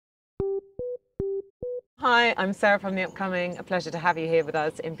Hi, I'm Sarah from The Upcoming. A pleasure to have you here with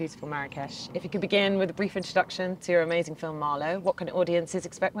us in beautiful Marrakech. If you could begin with a brief introduction to your amazing film Marlowe, what can audiences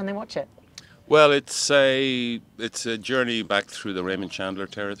expect when they watch it? Well, it's a journey back through the Raymond Chandler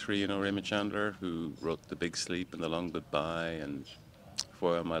territory. You know Raymond Chandler, who wrote The Big Sleep and The Long Goodbye and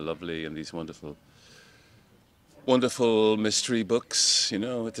For My Lovely and these wonderful mystery books. You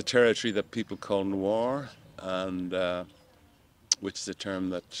know, it's a territory that people call noir, and which is a term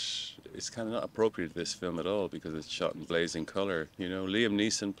that is kind of not appropriate to this film at all because it's shot in blazing color. You know, Liam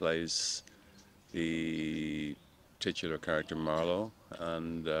Neeson plays the titular character Marlowe,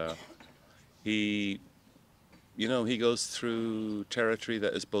 and he he goes through territory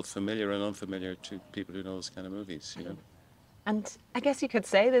that is both familiar and unfamiliar to people who know those kind of movies, you know. And I guess you could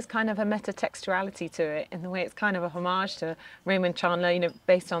say there's kind of a meta-textuality to it in the way it's kind of a homage to Raymond Chandler,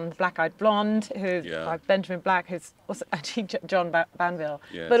 based on The Black-Eyed Blonde, who Yeah, by Benjamin Black, who's also actually John Banville,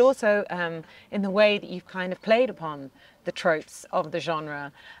 but yes. also in the way that you've kind of played upon the tropes of the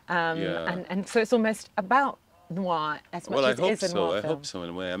genre. Yeah. And so it's almost about noir as Well, much I as it hope is a so. noir I hope film. so in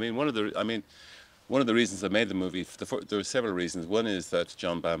a way. One of the reasons I made the movie, there were several reasons. One is that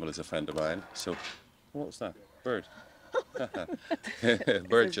John Banville is a friend of mine. So, what was that? Bird. It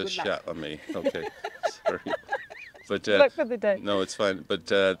Bird says just good shat luck. on me. Okay, sorry. But Good luck for the day. no, it's fine. But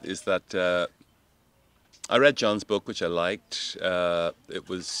is that I read John's book, which I liked. It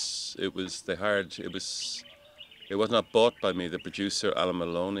was not bought by me. The producer, Alan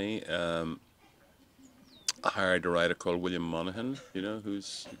Maloney, hired a writer called William Monaghan, you know,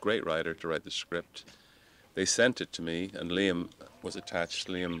 who's a great writer to write the script. They sent it to me, and Liam was attached.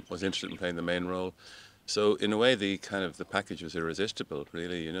 Liam was interested in playing the main role. So in a way, the package was irresistible,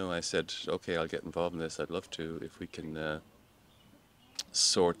 really. You know, I said, okay, I'll get involved in this. I'd love to if we can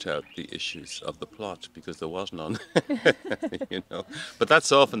sort out the issues of the plot because there was none, you know. But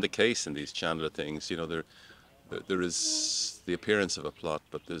that's often the case in these Chandler things. You know, there is the appearance of a plot,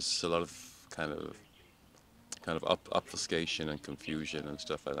 but there's a lot of obfuscation and confusion and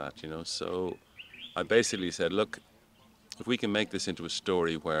stuff like that, you know. So I basically said, look, if we can make this into a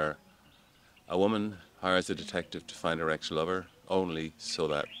story where a woman hires a detective to find her ex-lover only so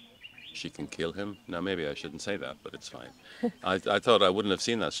that she can kill him. Now, maybe I shouldn't say that, but it's fine. I thought I wouldn't have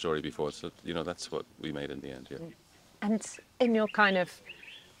seen that story before, so, you know, that's what we made in the end, yeah. And in your kind of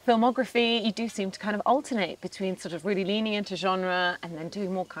filmography, you do seem to kind of alternate between sort of really leaning into genre and then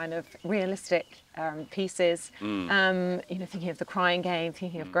doing more kind of realistic pieces. Mm, Thinking of The Crying Game,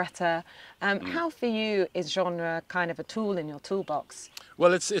 thinking of mm, Greta. mm. How for you is genre kind of a tool in your toolbox?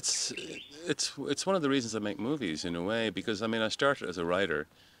 Well, it's one of the reasons I make movies in a way because I mean I started as a writer,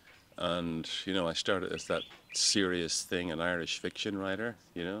 and you know I started as that serious thing, an Irish fiction writer.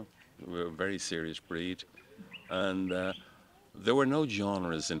 You know, we're a very serious breed, and there were no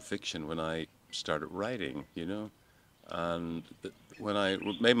genres in fiction when I started writing. You know, and when I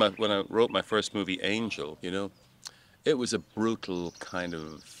wrote my first movie, Angel, you know, it was a brutal kind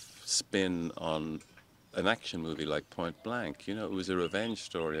of spin on an action movie like Point Blank. You know, it was a revenge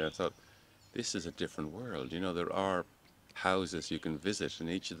story. I thought, this is a different world. You know, there are houses you can visit, and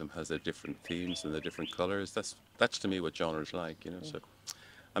each of them has their different themes and their different colors. That's to me what genre is like. You know, so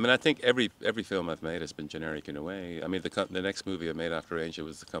I mean, I think every film I've made has been generic in a way. I mean, the next movie I made after Angel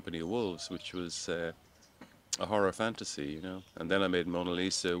was The Company of Wolves, which was a horror fantasy. You know, and then I made Mona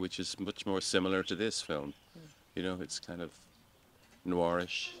Lisa, which is much more similar to this film. You know, it's kind of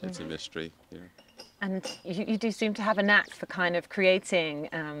noirish. It's a mystery. You know. And you do seem to have a knack for kind of creating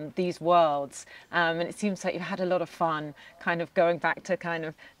these worlds. And it seems like you've had a lot of fun kind of going back to kind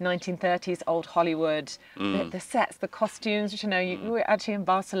of 1930s old Hollywood, Mm, the sets, the costumes, which I know you mm, were actually in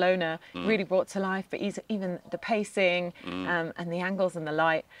Barcelona, mm, really brought to life, but even the pacing mm, and the angles and the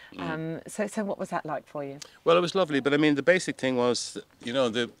light. mm. So what was that like for you? Well, it was lovely, but I mean, the basic thing was, you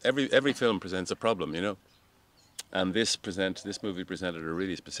know, every film presents a problem, you know, and this movie presented a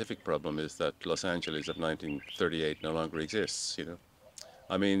really specific problem: is that Los Angeles of 1938 no longer exists, you know.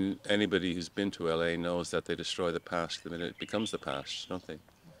 I mean, anybody who's been to LA knows that they destroy the past the minute it becomes the past, don't they?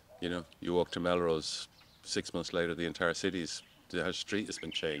 You know, you walk to Melrose, 6 months later, the entire street has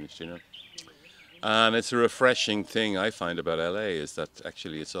been changed, you know. And it's a refreshing thing I find about LA is that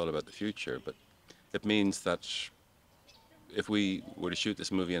actually it's all about the future, but it means that if we were to shoot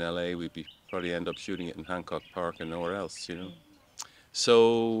this movie in LA, we'd be probably end up shooting it in Hancock Park and nowhere else, you know.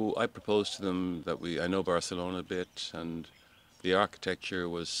 So I proposed to them that I know Barcelona a bit, and the architecture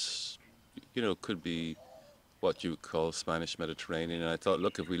was, you know, could be what you would call Spanish Mediterranean. And I thought,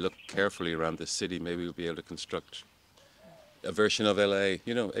 look, if we look carefully around the city, maybe we'll be able to construct a version of LA,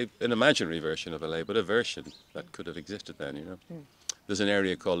 you know, an imaginary version of LA, but a version that could have existed then, you know. there's an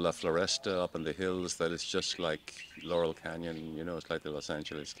area called La Floresta up in the hills that is just like Laurel Canyon, you know, it's like the Los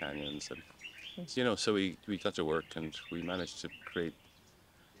Angeles canyons. And, you know, so we got to work and we managed to create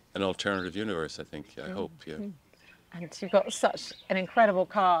an alternative universe, I think, I hope, yeah. And you've got such an incredible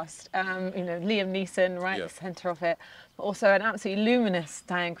cast. You know, Liam Neeson, right, Yeah. the centre of it, but also an absolutely luminous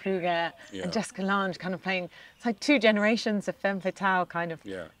Diane Kruger Yeah. and Jessica Lange, kind of playing. It's like two generations of femme fatale, kind of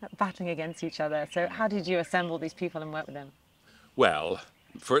Yeah. battling against each other. So, how did you assemble these people and work with them? Well,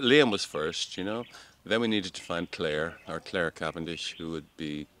 for Liam was first, you know. Then we needed to find Claire, or Claire Cavendish, who would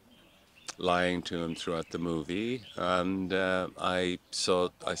be lying to him throughout the movie. And I saw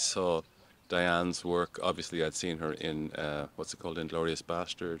Diane's work. Obviously, I'd seen her in what's it called, *Inglourious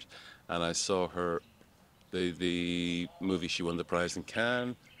Bastard*, and I saw her the movie she won the prize in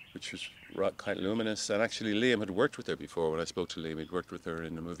Cannes, which was quite luminous. And actually, Liam had worked with her before. When I spoke to Liam, he'd worked with her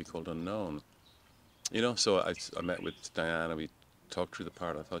in a movie called *Unknown*. You know, so I met with Diane and we talked through the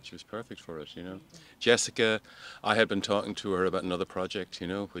part. I thought she was perfect for it, you know. Jessica, I had been talking to her about another project, you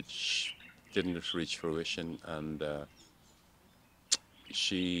know, which didn't reach fruition, and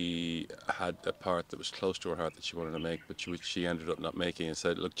she had a part that was close to her heart that she wanted to make, but which she ended up not making, and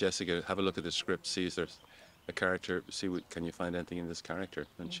said, look, Jessica, have a look at the script, see if there's a character, see can you find anything in this character?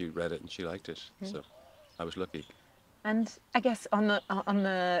 And she read it and she liked it, so I was lucky. And I guess on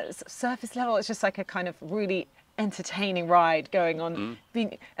the surface level, it's just like a kind of really entertaining ride going on,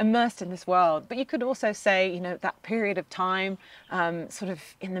 being immersed in this world. But you could also say, you know, that period of time, sort of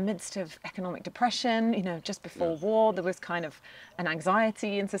in the midst of economic depression, you know, just before war, there was kind of an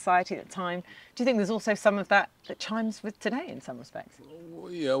anxiety in society at the time. Do you think there's also some of that that chimes with today in some respects?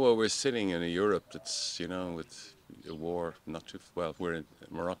 Yeah, well, we're sitting in a Europe that's, you know, with a war not too well. We're in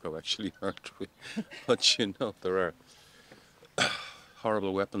Morocco, actually, aren't we? But you know, there are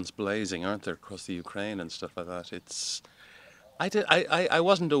horrible weapons blazing, aren't there, across the Ukraine and stuff like that. I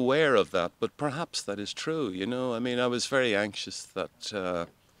wasn't aware of that, but perhaps that is true. You know, I mean, I was very anxious that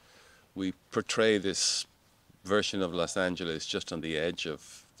we portray this version of Los Angeles just on the edge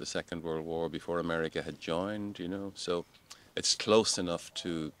of the Second World War before America had joined. You know, so it's close enough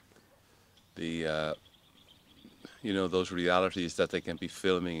to the you know, those realities that they can be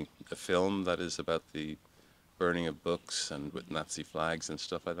filming a film that is about the burning of books and with Nazi flags and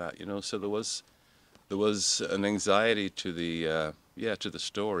stuff like that, you know. So there was an anxiety to the to the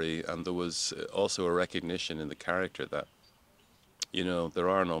story, and there was also a recognition in the character that, you know, there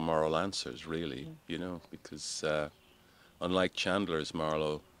are no moral answers really, you know, because unlike Chandler's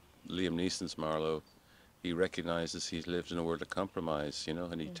Marlowe, Liam Neeson's Marlowe, he recognizes he's lived in a world of compromise, you know,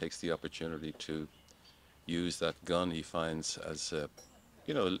 and he takes the opportunity to use that gun he finds as a,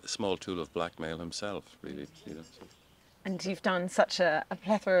 you know, a small tool of blackmail himself, really, you know. So. And you've done such a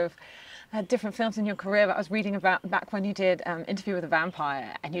plethora of different films in your career. But I was reading about back when you did Interview with a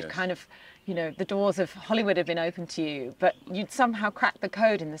Vampire, and you'd kind of, you know, the doors of Hollywood had been open to you, but you'd somehow cracked the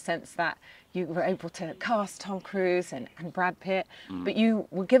code in the sense that you were able to cast Tom Cruise and Brad Pitt, but you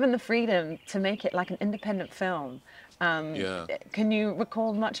were given the freedom to make it like an independent film. Can you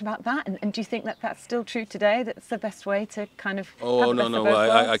recall much about that? And do you think that that's still true today? That's the best way to kind of Oh no,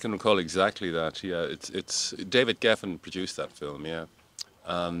 I can recall exactly that. Yeah, it's David Geffen produced that film. Yeah,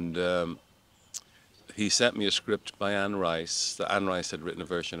 and he sent me a script by Anne Rice. Anne Rice had written a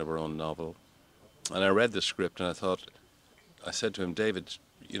version of her own novel, and I read the script and I said to him, David,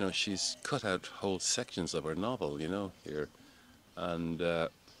 you know, she's cut out whole sections of her novel, you know, here, and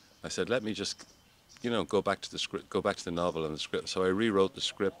I said, let me just, you know, go back to the script, go back to the novel and the script. So I rewrote the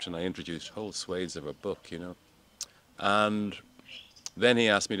script and I introduced whole swathes of a book, you know. And then he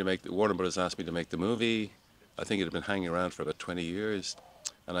asked me to make, Warner Brothers asked me to make the movie. I think it had been hanging around for about 20 years.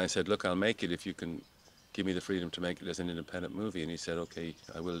 And I said, look, I'll make it if you can give me the freedom to make it as an independent movie. And he said, okay,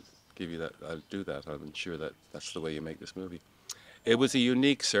 I will give you that, I'll do that. I'll ensure that that's the way you make this movie. It was a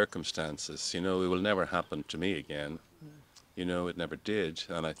unique circumstances, you know, it will never happen to me again. You know, it never did.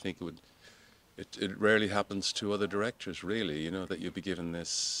 And I think it rarely happens to other directors, really, you know, that you'd be given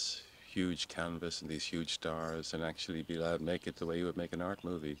this huge canvas and these huge stars and actually be allowed to make it the way you would make an art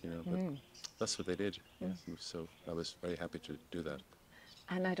movie, you know. But that's what they did. Yeah. So I was very happy to do that.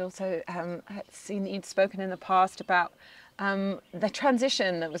 And I'd also seen that you'd spoken in the past about the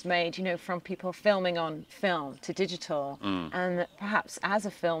transition that was made, you know, from people filming on film to digital, and that perhaps as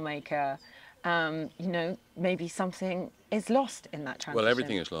a filmmaker, you know, maybe something is lost in that transition. Well,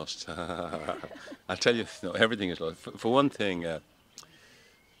 everything is lost. I'll tell you, no, everything is lost. For one thing,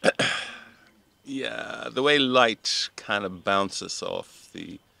 yeah, the way light kind of bounces off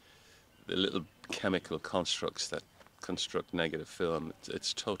the little chemical constructs that construct negative film,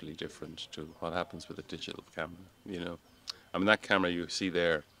 it's totally different to what happens with a digital camera, you know. I mean, that camera you see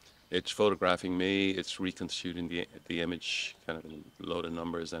there, it's photographing me, it's reconstituting the image kind of in a load of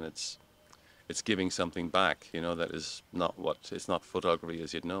numbers, and it's giving something back, you know, that is not what, it's not photography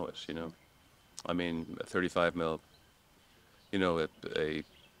as you'd know it, you know. I mean, a 35 mil, you know, a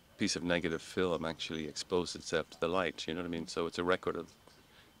piece of negative film actually exposed itself to the light, you know what I mean? So it's a record of,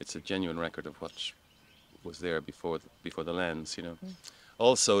 it's a genuine record of what was there before the lens, you know.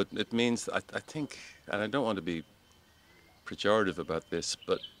 Also, it means, I think, and I don't want to be pejorative about this,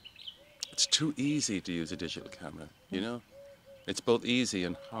 but it's too easy to use a digital camera, you know? It's both easy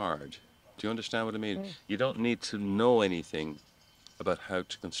and hard. Do you understand what I mean? You don't need to know anything about how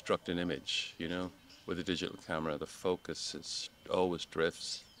to construct an image, you know? With a digital camera, the focus is always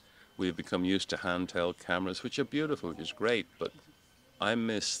drifts. We've become used to handheld cameras, which are beautiful, which is great, but I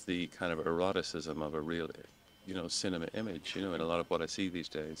miss the kind of eroticism of a real, you know, cinema image, you know, in a lot of what I see these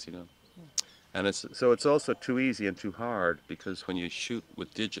days, you know. And it's also too easy and too hard, because when you shoot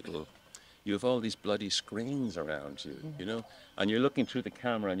with digital, you have all these bloody screens around you, you know, and you're looking through the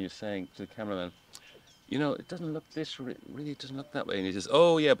camera and you're saying to the cameraman, you know, it doesn't look this, really doesn't look that way. And he says,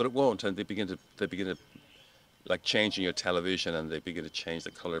 oh yeah, but it won't. And they begin to like changing your television, and they begin to change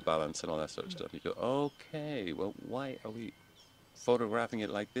the color balance and all that sort of stuff. You go, okay, well, why are we photographing it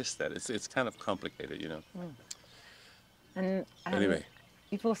like this then? It's kind of complicated, you know. And Anyway.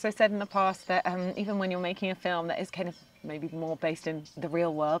 you've also said in the past that even when you're making a film that is kind of maybe more based in the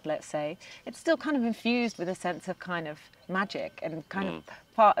real world, let's say, it's still kind of infused with a sense of kind of magic and kind of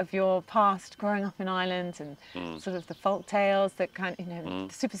part of your past growing up in Ireland, and sort of the folk tales that kind of, you know,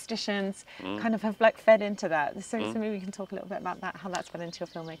 the superstitions kind of have like fed into that. So maybe we can talk a little bit about that, how that's fed into your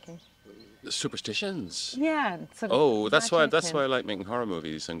filmmaking. The superstitions. Yeah. Sort of Oh, that's why magic I like making horror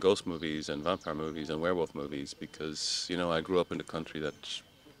movies and ghost movies and vampire movies and werewolf movies, because, you know, I grew up in a country that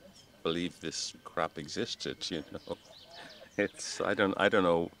believed this crap existed, you know. I don't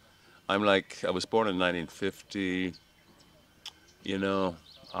know. I was born in 1950, you know.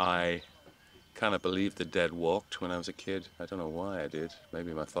 I kind of believed the dead walked when I was a kid. I don't know why I did.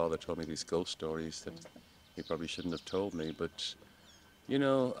 Maybe my father told me these ghost stories that he probably shouldn't have told me, but you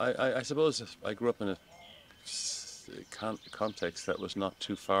know, I suppose I grew up in a context that was not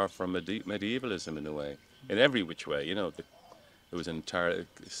too far from medievalism in a way, in every which way. You know, it was a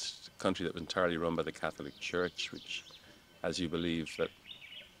country that was entirely run by the Catholic Church, which, as you believe that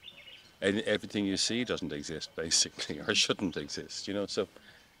everything you see doesn't exist, basically, or shouldn't exist. You know, so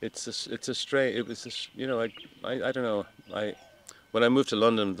it's a stray. It was just, you know, I don't know. When I moved to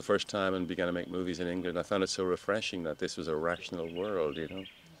London the first time and began to make movies in England, I found it so refreshing that this was a rational world, you know.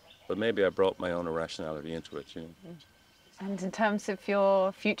 But maybe I brought my own irrationality into it, you know. And in terms of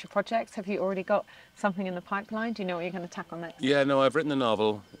your future projects, have you already got something in the pipeline? Do you know what you're going to tackle next? Yeah, no, I've written a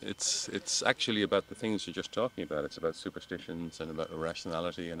novel. It's actually about the things you're just talking about. It's about superstitions and about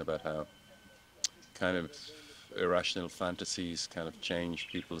irrationality and about how kind of irrational fantasies kind of change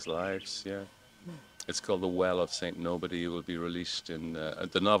people's lives, yeah. It's called The Well of Saint Nobody. It will be released in,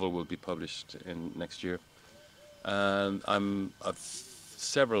 the novel will be published in next year. And I've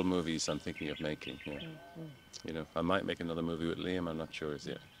several movies I'm thinking of making, yeah. You know, I might make another movie with Liam, I'm not sure as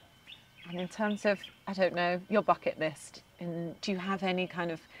yet. And in terms of, I don't know, your bucket list, do you have any kind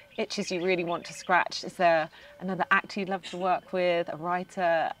of itches you really want to scratch? Is there another actor you'd love to work with, a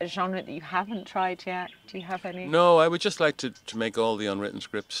writer, a genre that you haven't tried yet? Do you have any? No, I would just like to make all the unwritten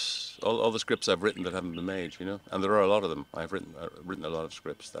scripts, all the scripts I've written that haven't been made, you know? And there are a lot of them. I've written a lot of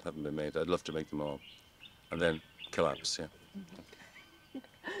scripts that haven't been made. I'd love to make them all. And then collapse, yeah.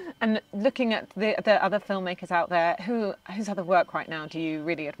 And looking at the other filmmakers out there, whose other work right now do you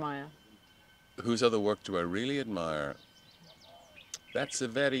really admire? Whose other work do I really admire? That's a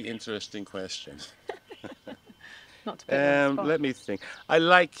very interesting question. Not to put you on the spot. Let me think. I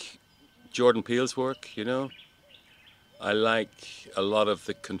like Jordan Peele's work, you know. I like a lot of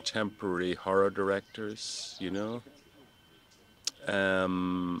the contemporary horror directors, you know.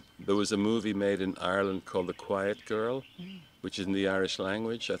 There was a movie made in Ireland called The Quiet Girl, which is in the Irish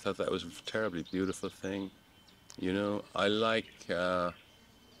language. I thought that was a terribly beautiful thing, you know. I like...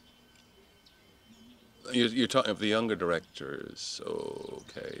 You're talking of the younger directors.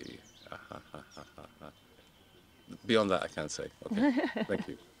 Okay. Beyond that, I can't say. Okay. Thank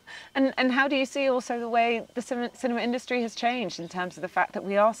you. And how do you see also the way the cinema industry has changed in terms of the fact that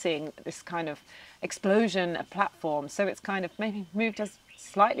we are seeing this kind of explosion of platforms? So it's kind of maybe moved us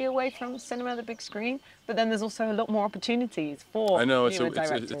slightly away from cinema, the big screen, but then there's also a lot more opportunities for I know, newer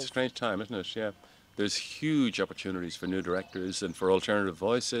directors. it's a strange time, isn't it? Yeah. There's huge opportunities for new directors and for alternative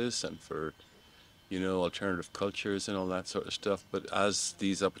voices and for, you know, alternative cultures and all that sort of stuff. But as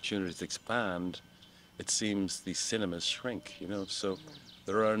these opportunities expand, it seems the cinemas shrink, you know. So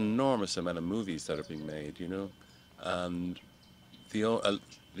there are an enormous amount of movies that are being made, you know, and the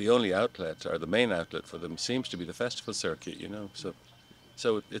the only outlet or the main outlet for them seems to be the festival circuit, you know. So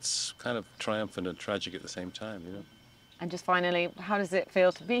it's kind of triumphant and tragic at the same time, you know. And just finally, how does it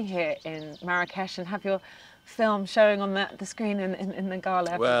feel to be here in Marrakech and have your film showing on the screen in the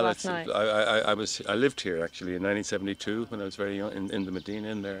gala last night? I lived here actually in 1972 when I was very young in the Medina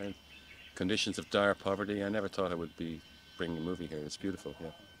in there, in conditions of dire poverty. I never thought I would be bringing a movie here. It's beautiful,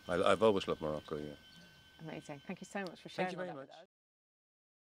 yeah. I've always loved Morocco, yeah. Amazing. Thank you so much for sharing Thank you very all that with much. us.